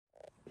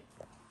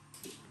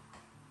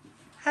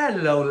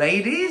Hello,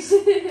 ladies.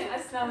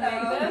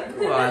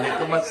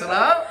 Walaikum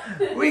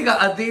assalam. We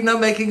got Adina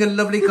making a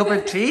lovely cup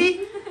of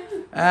tea.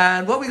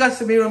 And what we got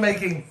Samira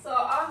making? So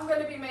I'm going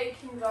to be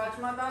making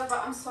rajma dal,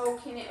 but I'm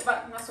soaking it,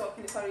 but not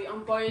soaking it, sorry,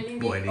 I'm boiling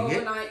it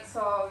overnight,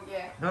 so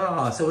yeah.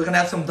 Oh, so we're going to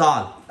have some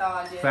dal.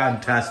 Dal, yeah.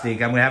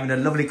 Fantastic. And we're having a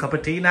lovely cup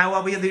of tea now,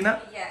 are we,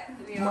 Adina? Yeah,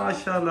 we are.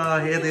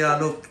 MashaAllah, here they are,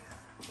 look.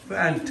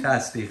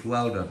 Fantastic,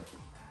 well done.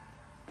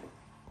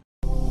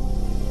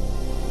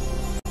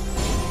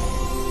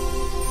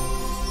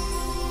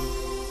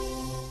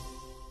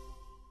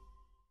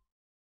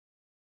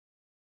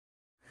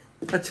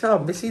 अच्छा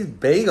Mrs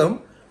बेगम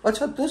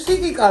अच्छा तुसी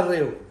की कर रहे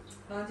हो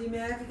हां जी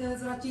मैं कि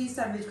जरा चीज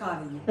सैंडविच खा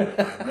रही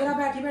हूं मेरा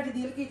बैठी बैठी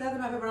दिल कीता तो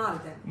मैं फिर बना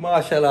लेता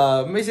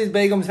माशाल्लाह Mrs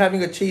Begum is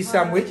having a cheese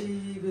sandwich जी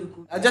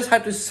बिल्कुल I just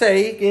had to say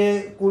कि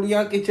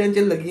कुड़ियां किचन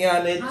च लगियां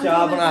ने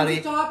चाय बना रही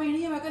चाय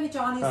पीनी है मैं कहनी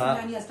चाय नहीं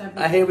पीनी इस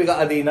time here we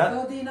got Adina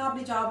तो Adina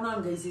अपनी चाय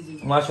बनाने गई सी जी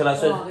माशाल्लाह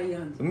so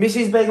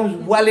Mrs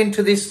Begum's well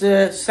into this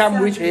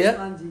sandwich here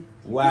हां जी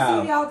wow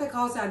ਤੁਸੀਂ ਆਓ ਤੇ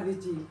ਖਾਓ ਸੈਂਡਵਿਚ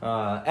ਜੀ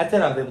ਇੱਥੇ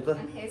ਰੱਖ ਦੇ ਪੁੱਤਰ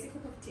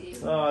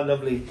oh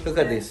lovely look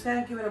at this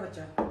thank you ਮੇਰਾ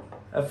ਬੱਚਾ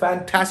a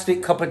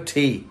fantastic cup of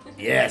tea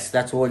yes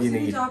that's all you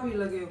need ਚਾਹ ਪੀ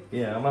ਲਗੇ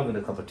yeah I'm having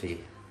a cup of tea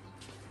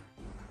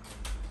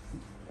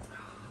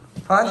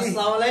Hanji.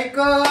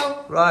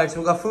 Assalamualaikum. Right, so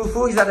we got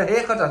Fufu. He's had a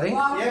haircut, I think.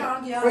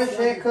 Yeah, fresh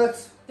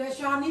haircut.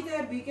 Shani te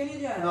BK nahi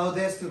jaya. No,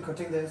 they're still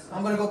cutting this.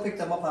 I'm gonna go pick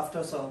them up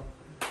after. So.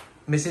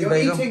 Mrs. You're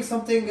Begum. eating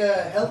something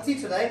healthy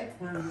today.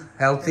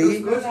 Healthy.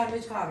 Good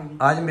sandwich खा रही हूँ.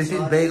 आज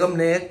Mrs. Begum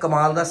ने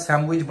कमाल का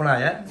sandwich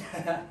बनाया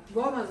है.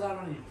 बहुत मजेदार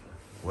बने.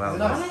 Wow.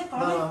 No,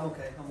 I'm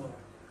okay. I'm okay.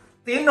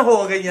 तीन हो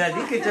गई हैं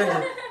जी किचन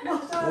में.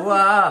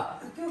 वाह.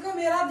 क्योंकि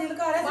मेरा दिल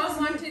कर रहा है. Mom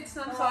wanted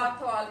some hot,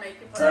 so I'll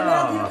make it for मेरा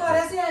दिल कर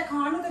रहा है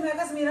खाने ਨੂੰ ਤੇ ਮੈਂ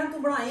ਕਿਹਾ ਸਮੀਰਾ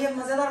ਤੂੰ ਬਣਾਈ ਹੈ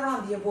ਮਜ਼ੇਦਾਰ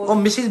ਬਣਾਉਂਦੀ ਹੈ ਬਹੁਤ. ਉਹ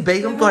Mrs.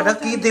 Begum ਤੁਹਾਡਾ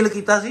ਕੀ ਦਿਲ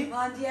ਕੀਤਾ ਸੀ?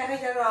 ਹਾਂਜੀ ਇਹ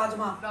ਹੈ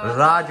ਰਾਜਮਾ.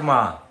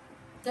 ਰਾਜਮਾ.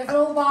 ਤੇ ਫਿਰ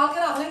ਉਹ ਬਾਹਰ ਕੇ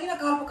ਰੱਖ ਲੈਂਗੀ ਨਾ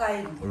ਕੱਲ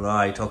ਪਕਾਏਗੀ.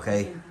 Right, okay.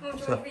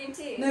 So, green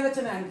tea. ਨਹੀਂ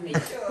ਬੱਚੇ ਮੈਂ ਨਹੀਂ.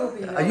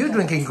 Are you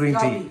drinking green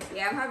tea?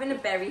 Yeah, I'm having a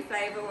berry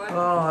flavour one.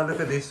 Oh,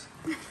 look at this.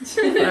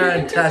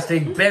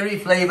 Fantastic berry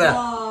flavor.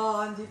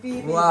 ਹਾਂਜੀ ਪੀ.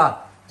 Wow.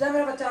 ਜਾ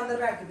ਮੇਰਾ ਬੱਚਾ ਅੰਦਰ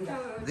ਬੈਠ ਕੇ ਪੀਲਾ.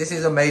 This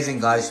is amazing,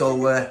 guys. So,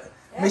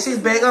 Mrs.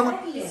 Begum.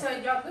 So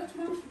yogurt,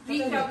 mom.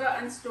 Greek yogurt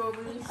and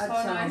strawberries. So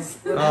nice.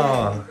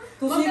 Oh.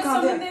 ਤੁਸੀਂ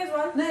ਖਾਂਦੇ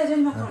ਨਹੀਂ ਅਜੇ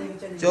ਮੈਂ ਖਾਣੀ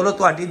ਬੱਚੇ ਨੇ. ਚਲੋ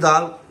ਤੁਹਾਡੀ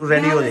ਦਾਲ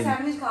ਰੈਡੀ ਹੋ ਜਾਏਗੀ.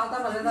 ਸੈਂਡਵਿਚ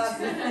ਖਾਤਾ ਮਜ਼ੇਦਾਰ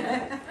ਸੀ.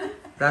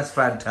 That's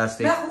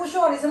fantastic. ਮੈਂ ਖੁਸ਼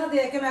ਹੋ ਰਹੀ ਸੀ ਨਾ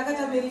ਦੇਖ ਕੇ ਮੈਂ ਕਿਹਾ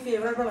ਚੱਲ ਮੇਰੀ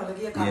ਫੇਵਰਿਟ ਬਣਾ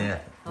ਲੱਗੀ ਹੈ ਖਾਣਾ. Yeah.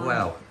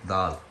 Wow,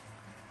 dal.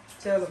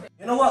 ਚਲੋ.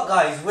 You know what,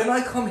 guys? When I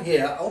come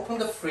here, I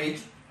open the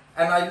fridge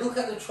and I look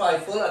at the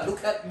trifle. I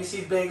look at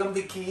Mrs. Begum,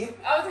 the key.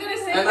 I was going to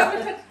say,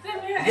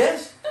 Yes,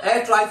 a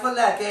trifle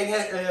like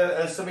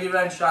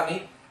Samira and Shani,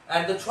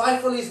 and the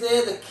trifle is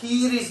there. The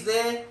kheer is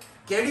there.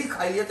 Kedi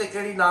khaiye te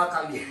kedi na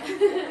khaiye.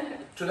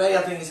 Today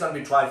I think it's going to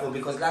be trifle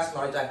because last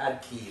night I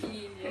had kheer.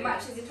 It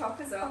matches your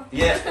top as well.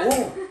 Yeah. Oh,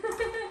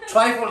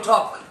 trifle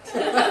top.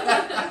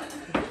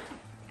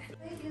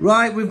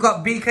 Right, we've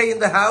got BK in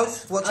the house.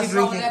 What's he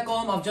drinking?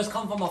 Assalamualaikum. I've just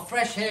come from a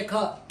fresh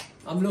haircut.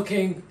 I'm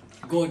looking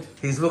good.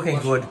 He's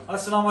looking good.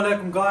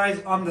 Assalamualaikum guys,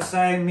 I'm the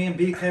same. Me and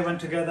BK went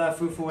together,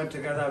 Fufu went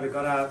together. We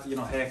got our,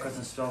 haircuts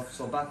and stuff.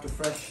 So back to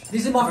fresh.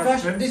 This is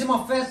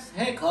my first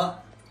haircut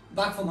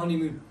back from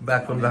honeymoon.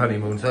 Back from the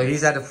honeymoon. So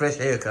he's had a fresh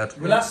haircut.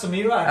 We'll ask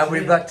Samira actually. And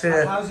we've got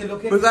how's he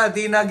looking? we've got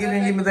Dina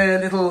giving him the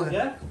little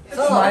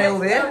smile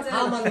there.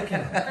 How am I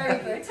looking? Very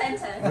good.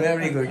 10-10.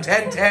 Very good.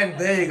 10-10.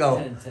 There you go.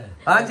 10-10.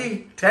 Auntie,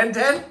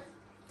 10-10?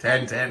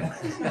 10-10.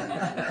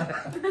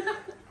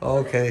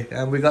 Okay,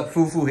 and we got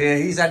Fufu here.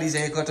 He's had his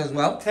haircut as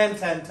well.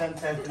 10-10.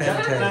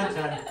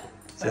 10-10.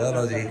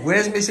 Chalo ji.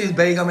 Where's Mrs.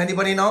 Begum?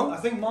 Anybody know? I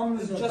think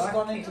Mom's just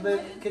gone into the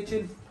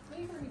kitchen.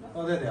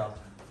 Oh, there they are.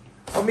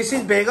 Oh,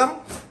 Mrs. Begum?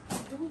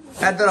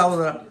 ਇੱਧਰ ਆਓ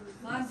ਜ਼ਰਾ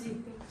ਹਾਂਜੀ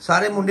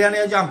ਸਾਰੇ ਮੁੰਡਿਆਂ ਨੇ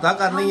ਹਜਾਮਤਾ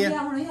ਕਰਨੀ ਹੈ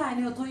ਹੁਣ ਹੀ ਆਏ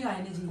ਨੇ ਉੱਥੋਂ ਹੀ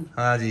ਆਏ ਨੇ ਜੀ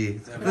ਹਾਂ ਜੀ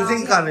ਤੁਸੀਂ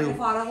ਕੀ ਕਰ ਰਹੇ ਹੋ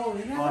ਫਾਰਗ ਹੋ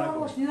ਗਈ ਮੈਂ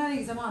ਰੋਸ਼ਨੀ ਨਾਲ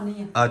ਹੀ ਜ਼ਮਾਨੀ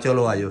ਹੈ ਆ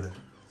ਚਲੋ ਆਜੋ ਫਿਰ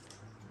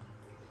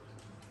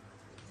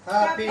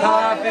Happy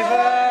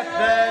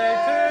birthday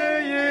to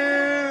you.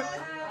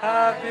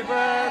 Happy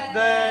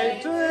birthday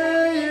to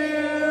you.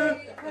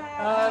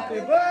 Happy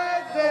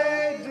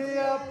birthday,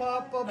 dear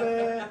Papa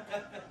Bear.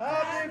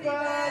 Happy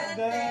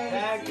birthday.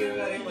 Thank you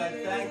very much.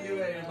 Thank you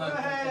very much.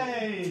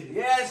 Hey.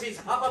 Yes,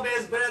 it's Papa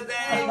Bear's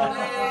birthday.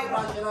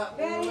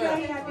 very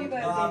very happy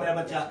birthday Ah, मेरा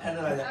बच्चा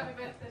इधर आ जा Happy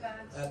birthday, Dad.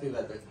 Happy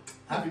birthday.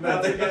 Happy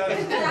birthday.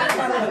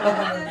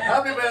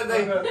 Happy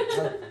birthday.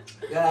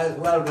 Yes,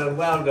 well done,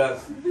 well done.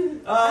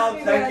 Oh,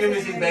 thank you,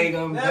 Mrs.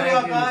 Begum. There we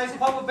are, guys.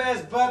 Papa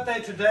Bear's birthday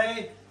today.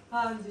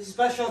 ਹਾਂਜੀ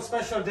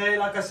Special day,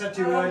 like I said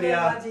to you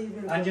earlier.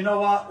 And you know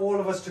what? All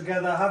of us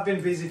together have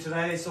been busy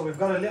today, so we've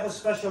got a little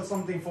special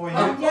something for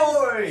you.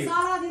 Boy.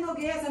 ਸਾਰਾ ਦਿਨ ਹੋ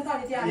ਗਿਆ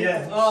ਸੰਤਾਲੀ ਤਿਆਰੀ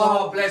Yeah.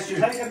 Oh, bless you.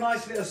 Take a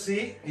nice little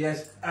seat.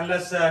 Yes. And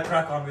let's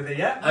crack on with it,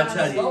 yeah?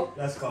 Acha ji.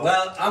 Let's go.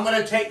 Well, I'm going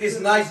to take this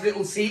nice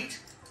little seat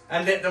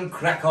and let them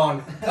crack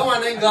on. Come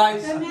on then,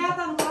 guys. ਤੇ ਮੈਂ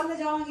ਤੁਹਾਨੂੰ ਕੱਲ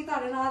ਜਾਵਾਂਗੀ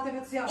ਤੁਹਾਡੇ ਨਾਲ ਤੇ ਫਿਰ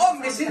ਤੁਸੀਂ Oh,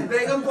 Mrs.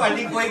 Begum,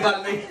 ਤੁਹਾਡੀ ਕੋਈ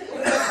ਗੱਲ ਨਹੀਂ.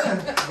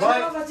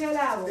 ਬੱਚੇ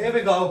ਲੈ ਆਓ Here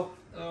we go.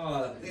 Oh,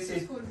 this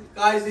is,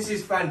 guys, this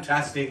is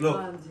fantastic. Look,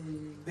 ਹਾਂਜੀ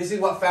this is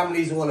what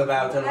family is all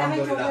about.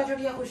 Alhamdulillah.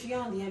 छोटियां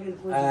खुशियां होंदी हैं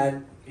बिल्कुल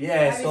And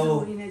yeah,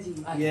 so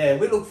yeah,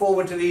 we look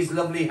forward to these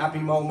lovely, happy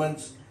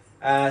moments,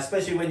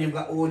 especially when you've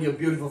got all your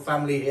beautiful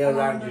family here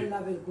around you.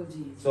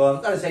 So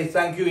I've got to say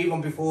thank you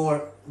even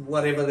before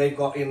whatever they've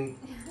got in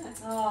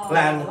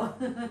plan.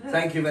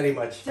 Thank you very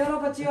much.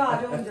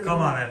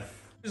 Come on then.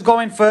 Who's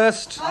going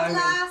first?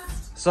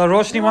 So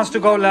Roshni wants to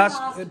go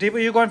last. Deepa,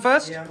 you going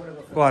first? Yeah, I'm gonna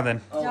go. Go on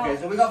then. Okay,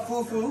 so we got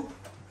Fufu.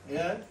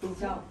 Yeah,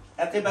 Fufu.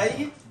 At the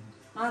bay.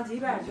 I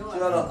think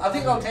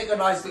I'll take a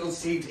nice little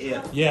seat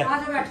here. Yeah.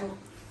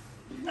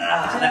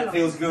 Ah, that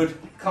feels good.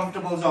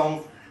 Comfortable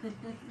zone.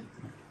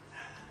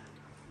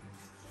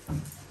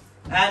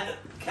 And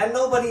can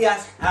nobody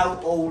ask how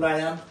old I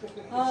am?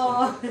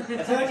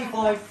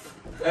 35.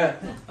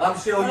 I'm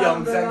still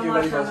young, thank you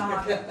very much.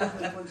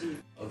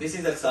 Oh, this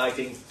is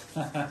exciting.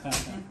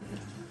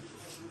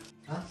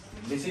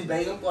 Mrs.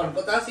 Begum, कौन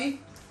पता सी?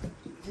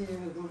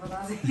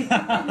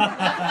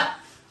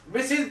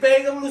 Mrs.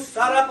 Begum ਨੂੰ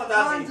ਸਾਰਾ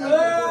ਪਤਾ ਸੀ.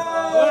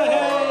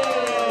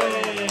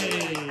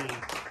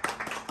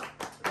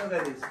 Look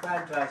at this,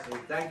 fantastic.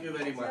 Thank you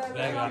very much.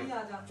 There you go.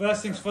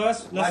 First things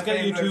first, let's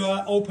get you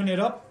to open it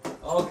up.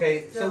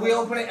 Okay, so we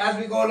open it as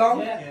we go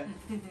along? Yeah.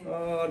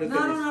 Oh, look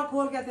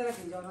at this.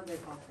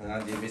 हाँ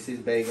जी, Mrs.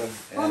 Begum.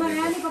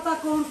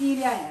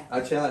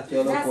 अच्छा,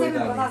 चलो कोई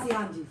बात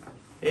नहीं.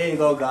 Here you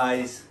go,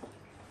 guys.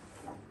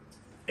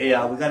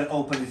 Yeah, we gotta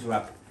open this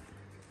wrap.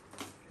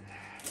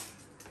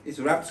 It's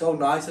wrapped so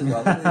nice as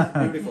well. It's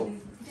beautiful.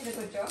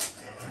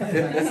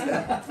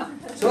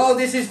 So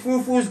this is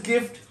Fufu's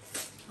gift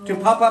to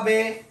Papa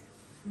Bear.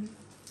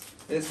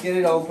 Let's get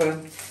it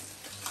open.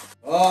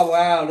 Oh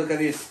wow, look at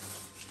this.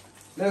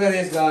 Look at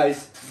this,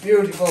 guys.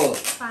 Beautiful.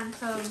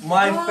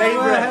 My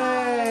favorite.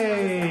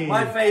 Hey.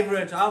 My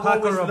favorite. I've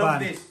always Pakaraban.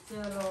 loved this.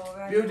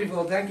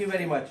 Beautiful. Thank you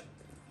very much.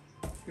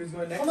 Who's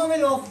going next? Come on, my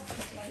love.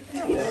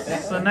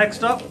 So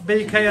next up,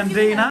 BK and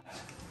Dina.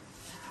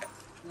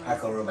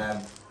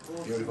 Pakaraban.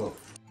 Beautiful.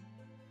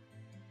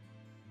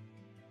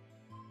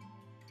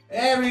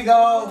 There we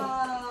go.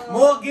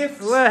 More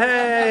gifts.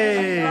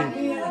 Hey.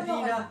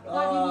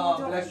 Oh,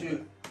 bless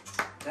you.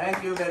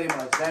 Thank you very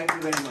much. Thank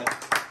you very much.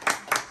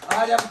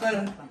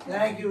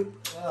 Thank you.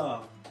 Oh,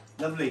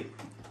 lovely.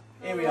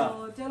 Here we are.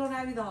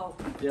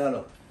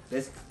 Chalo.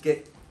 Let's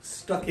get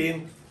stuck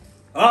in.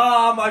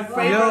 Oh, my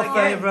favorite. Your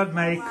favorite,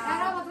 mate.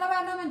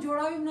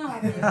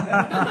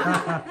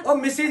 Oh,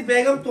 Mrs.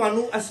 Begum,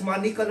 ਤੁਹਾਨੂੰ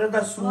asmani color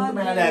ਦਾ suit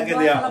ਮੈਂ ਲੈ ਕੇ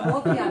ਦਿਆ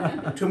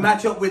to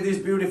match up with this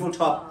beautiful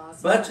top.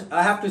 But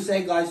I have to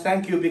say, guys,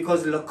 thank you,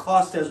 because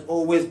Lacoste has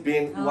always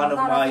been one of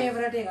my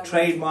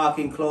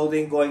trademarking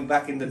clothing going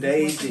back in the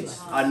days.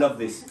 I love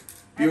this.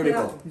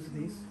 Beautiful.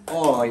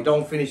 Oh, I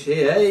don't finish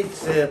here.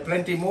 It's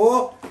plenty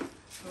more.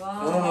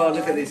 Oh,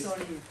 look at this.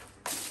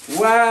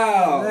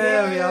 Wow.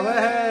 There we are.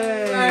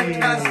 Hey.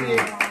 Fantastic.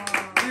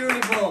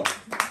 Beautiful.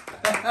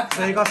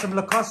 So you got some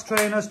Lacoste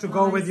trainers to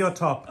go with your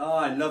top. Oh,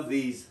 I love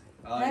these.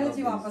 I love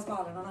these.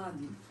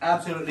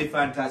 Absolutely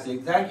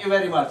fantastic. Thank you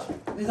very much.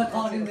 There's a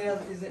card in there,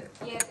 is it?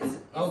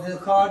 Oh, there's a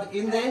card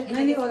in there?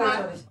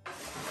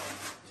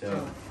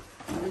 So,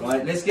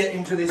 right, let's get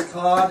into this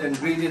card and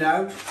read it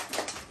out.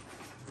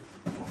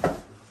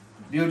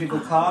 Beautiful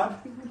card.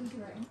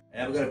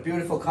 And we've got a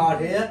beautiful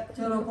card here.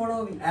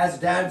 As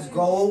dads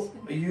go,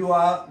 you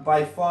are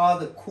by far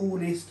the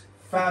coolest,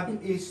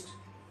 fabulous,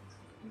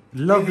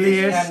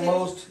 Loveliest. and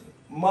most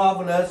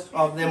marvelous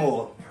of them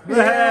all.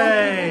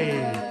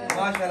 Hey.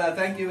 MashaAllah,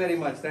 thank you very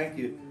much. Thank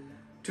you.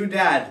 To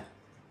Dad,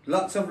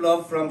 lots of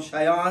love from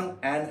Cheyenne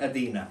and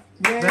Adina.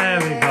 There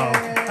we go.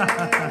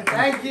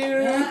 Thank you.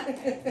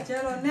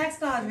 next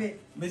card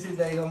Mrs.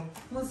 Begum.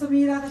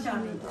 Samira ਤੇ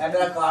ਸ਼ਾਨੀ And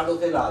मेरा card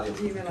उसे ला दो.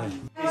 ਜੀ ਮੇਰਾ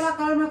ਇਹ ਵਾਲਾ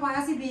colour ਮੈਂ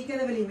ਪਾਇਆ ਸੀ BK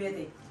ਦੇ ਵਲੀਮੇ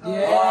ਤੇ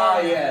Oh,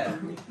 yeah.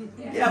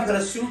 Yeah, I'm going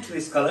to suit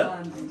this color.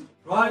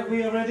 Right,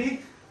 we are ready.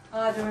 ਆ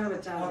ਜਾ ਮੇਰਾ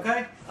ਬੱਚਾ Okay.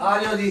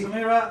 Ajo ji.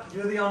 Samira,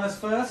 do the honors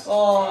first.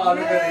 Oh,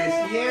 look at this.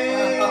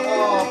 Yay. Oh,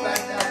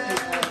 fantastic.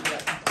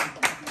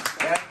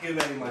 Thank you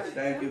very much.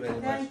 Thank you very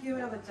much. Thank you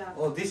ਮੇਰਾ ਬੱਚਾ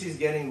Oh, this is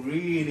getting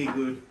really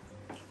good.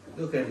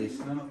 Look at this.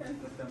 No, let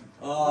them.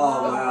 Oh,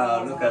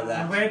 wow. Look at And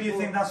that. where do you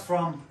think that's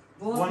from?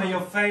 One of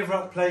your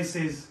favorite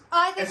places. I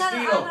think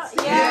Estilo.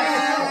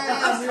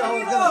 yeah.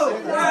 Estilo.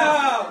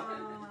 Wow.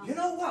 You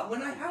know what?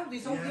 When I have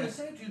this, I'm going to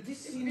say to you, this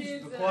seems...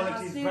 The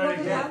quality is very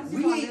good.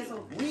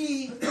 We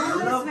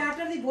love...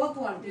 sweater ਦੀ ਬਹੁਤ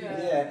quality ਹੈ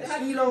Yeah,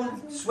 Estilo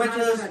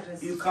sweaters,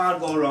 you can't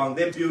go wrong.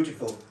 They're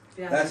beautiful.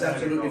 That's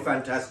absolutely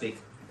fantastic.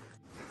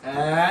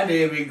 And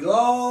here we go,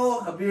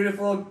 a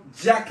beautiful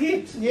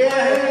jacket. Yay!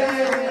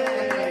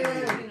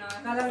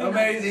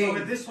 Amazing. So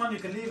with this one, you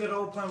can leave it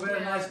open, wear a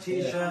nice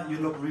t-shirt, you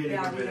look really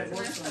good with it.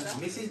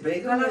 Mrs.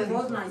 Begum. Colour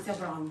ਬਹੁਤ nice ਹੈ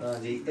brown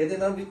जी, ਇਹਦੇ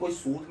ਨਾਲ ਵੀ ਕੋਈ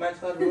suit match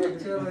ਕਰ ਰਹੇ ਹੋ?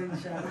 ਚਲੋ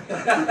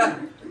ਇਨਸ਼ਾਅੱਲਾ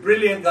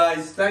Brilliant,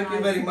 guys. Thank you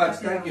very much.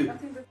 Thank you.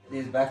 It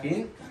is back in.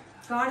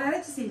 Card ਹੈ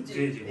ਚ ਸੀ जी,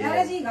 जी.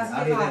 ਅਰੇ ਜੀ ਗਸ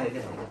Are K you card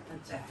there?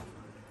 ਅੱਛਾ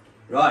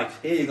Right,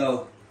 here you go.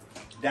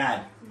 Dad.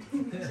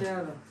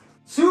 ਚਲੋ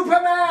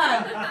Superman!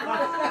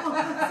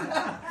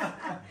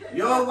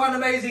 You're one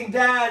amazing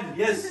dad.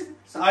 Yes,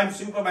 I'm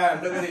Superman.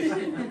 Look at this.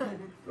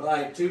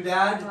 Right, to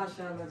Dad.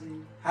 माशाल्लाह जी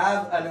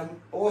Have an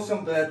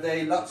awesome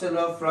birthday. Lots of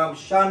love from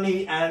Shani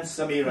and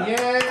Samira. Yay!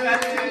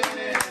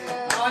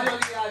 Aajo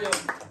ji, aajo.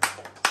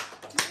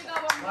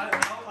 Right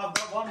now, I've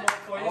got one more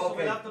for you, so Okay.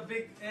 we'll have the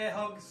big air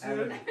hug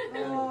soon.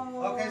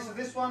 Okay, so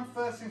this one,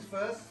 first things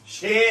first.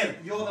 Share.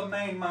 You're the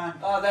main man.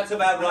 Oh, that's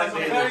about right.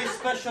 There's a David. very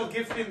special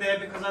gift in there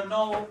because I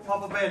know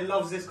Papa Bear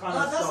loves this kind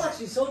of Oh, that's stuff.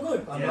 actually so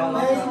good. Yeah.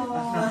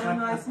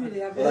 Nice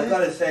मिले Well, I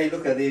gotta say,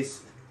 look at this.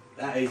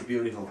 That is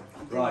beautiful.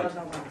 Right.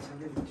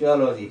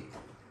 Chalo ji.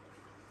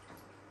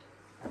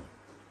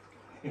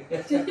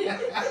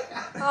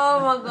 Oh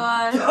my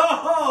god.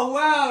 Oh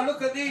wow!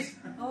 Look at this,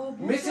 Oh,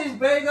 Mrs.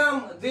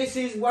 Begum. This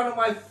is one of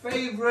my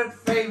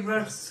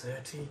favorites.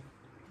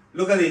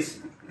 Look at this,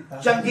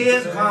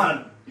 Genghis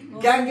Khan,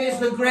 Genghis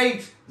the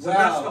Great. So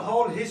that's the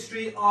whole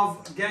history of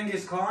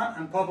Genghis Khan,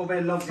 and Papa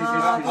Bear loves his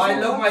history. I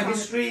love my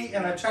history,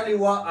 and I tell you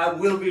what, I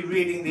will be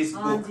reading this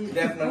book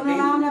definitely.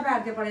 आराम से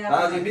बैठ के पढ़े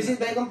हाँ जी, Mrs.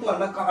 Begum तो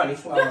अलग कहानी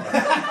सुनाऊंगा.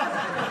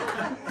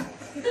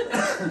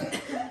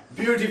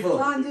 Beautiful.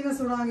 हाँ जी मैं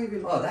सुनाऊंगी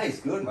बिल्कुल Oh, that is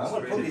good, man. I'm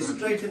gonna put this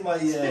straight in my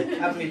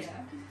cabinet.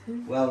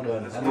 Well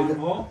done. There's And one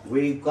more.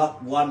 we've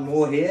got one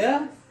more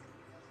here.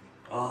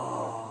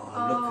 Oh,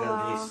 look at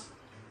this.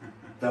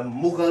 The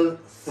Mughal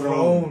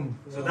throne.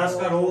 So that's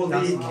got all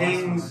the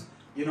kings,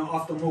 you know,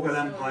 of the Mughal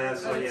Empire.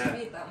 So yeah.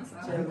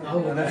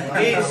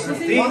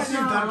 This, Once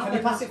you've done, can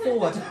you pass it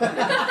forward?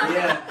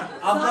 yeah.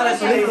 I've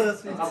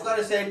got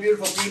to say,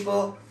 beautiful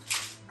people.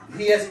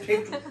 He has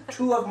picked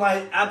two of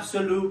my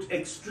absolute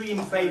extreme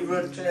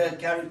favorite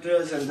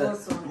characters in the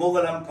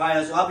Mughal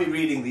Empire. So I'll be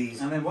reading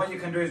these. And then what you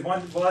can do is,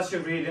 whilst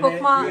you're reading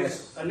Bookmark. it,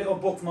 use a little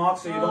bookmark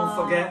so you don't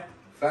forget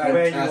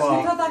where you Fantastic.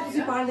 are. तो तक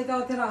किसी पढ़ लेता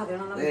होते रह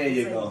देना ना There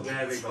you go.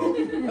 There we go.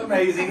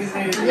 Amazing,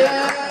 isn't it?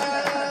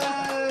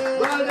 Yeah!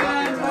 Well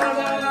done, well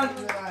done.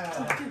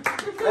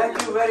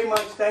 Thank you very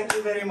much. Thank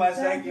you very much.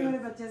 Thank you.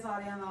 मेरे बच्चे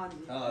सारे हैं ना जी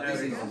Oh, this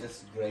is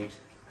just great.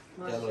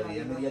 चलो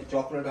ये मेरी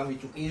चॉकलेट अभी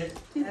चुकी है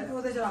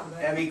वो तो जरा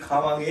अभी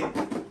खावांगे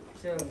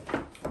चलो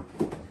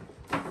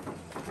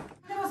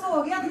बस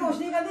हो गया तो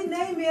रोशनी कहती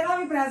नहीं मेरा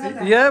भी प्रेजेंट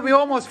है Yeah, we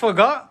almost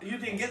forgot. You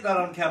didn't get that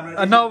on camera,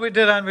 did No, you? we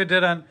didn't. We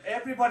didn't.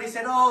 Everybody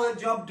said, oh, the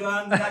job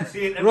done, that's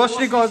it. And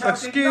Roshni goes, shouted,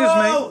 "Excuse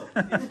me." no!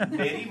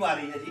 मेरी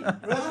बारी है जी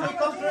रोशनी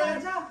come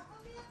through.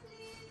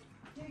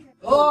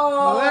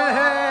 Oh,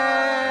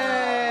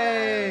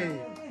 Hey!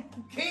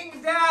 King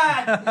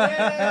Dad!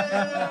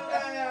 Yeah!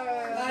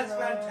 That's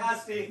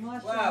fantastic. Wow.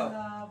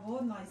 माशाल्लाह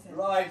बहुत nice है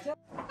Right.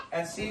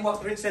 And see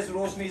what Princess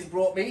Roshni's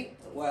brought me?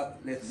 Well,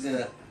 let's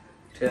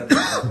turn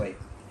this that way.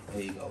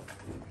 There you go.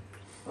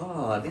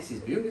 Oh, this is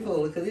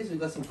beautiful. Look at this. We've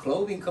got some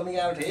clothing coming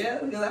out here.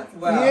 Look at that.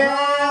 Wow.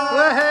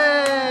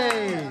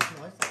 Hey!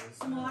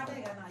 Smart है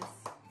nice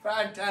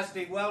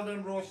Fantastic. Well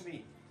done, Roshni.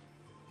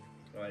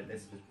 Right,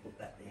 let's just put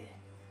that there.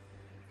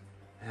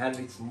 And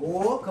it's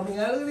more coming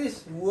out of this.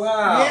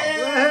 Wow.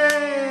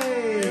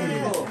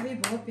 Beautiful. अभी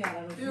बहुत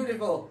प्यारा रोशनी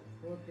Beautiful.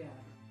 बहुत प्यारा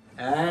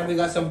And we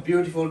got some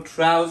beautiful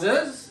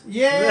trousers.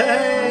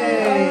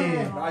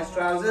 Yay! Nice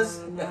trousers.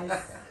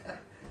 Nice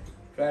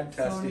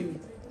Fantastic.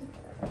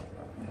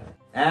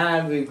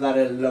 And we've got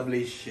a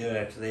lovely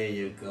shirt. There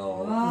you go.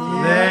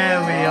 There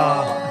we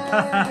are.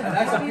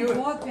 That's a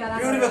बहुत प्यारा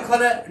beautiful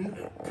colour.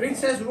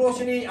 Princess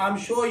Roshni, I'm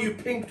sure you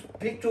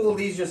picked all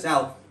these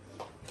yourself.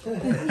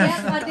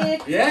 Yes, I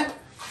did. Yeah?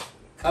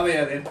 Come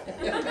here then.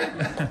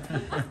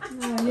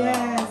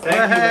 Yes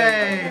Thank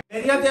you.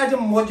 मेरिया ते आज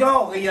मौजा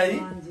हो गई है जी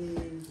हाँ जी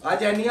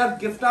आज इन्नियां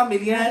गिफ्टां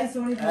मिलियां हैं बड़ी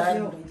सोहनी खुशी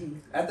हो गई जी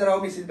इधर आओ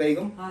मिसेस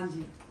बेगम हाँ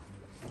जी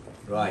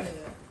Right,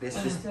 let's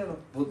just चलो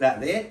put that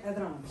there.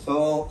 इधर आओ So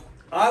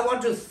I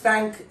want to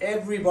thank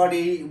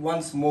everybody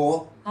once more.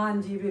 हाँ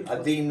जी बिल्कुल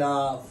Adina,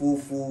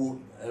 Fufu,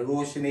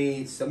 Roshni,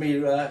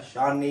 Samira,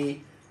 Shani,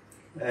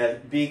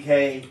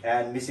 BK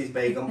and Mrs.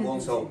 Begum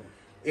also.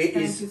 It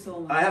Thank is, you so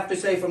much. I have to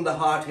say from the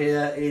heart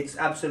here, it's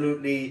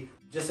absolutely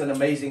just an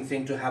amazing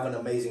thing to have an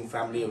amazing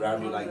family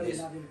around you like this.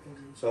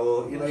 So,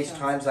 you know, it's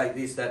times like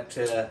this that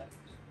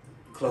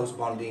close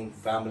bonding,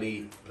 family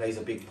plays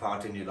a big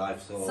part in your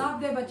life. So, सब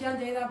दे बच्चों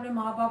चाहिए अपने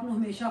माँ बाप ਨੂੰ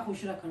ਹਮੇਸ਼ਾ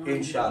ਖੁਸ਼ ਰੱਖਣਾ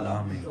inshallah.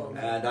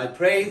 And I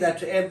pray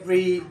that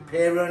every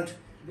parent,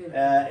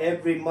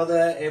 every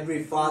mother, every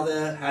father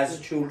has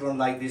children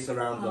like this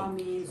around them.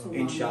 आमीन सुभान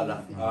Inshallah.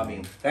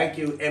 Ameen. Thank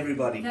you,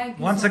 everybody. Thank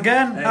you Once so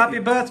again, Thank happy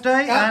you. birthday.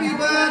 Happy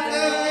And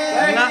birthday!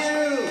 Thank Last- you!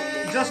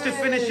 just to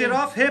finish it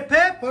off, hip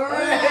hip.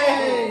 Hooray!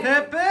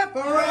 Hip hip.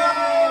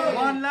 Hooray!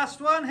 One last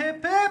one,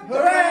 hip hip.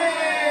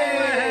 Hooray!